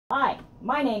Hi,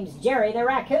 my name's Jerry the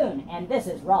Raccoon, and this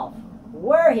is Rolf.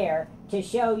 We're here to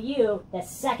show you the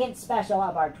second special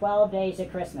of our 12 Days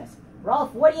of Christmas.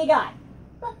 Rolf, what do you got?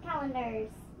 Book calendars.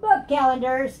 Book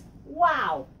calendars?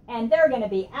 Wow! And they're going to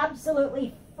be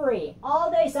absolutely free.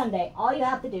 All day Sunday, all you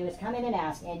have to do is come in and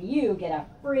ask, and you get a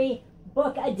free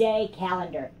book-a-day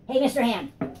calendar. Hey, Mr.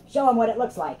 Hand, show them what it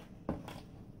looks like.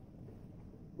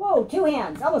 Whoa, 2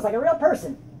 hands, almost like a real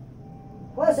person.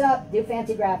 Close up, do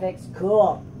fancy graphics,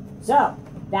 cool. So,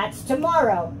 that's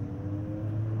tomorrow.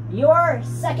 Your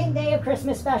second day of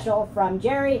Christmas special from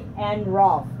Jerry and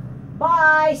Rolf.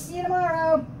 Bye, see you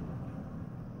tomorrow.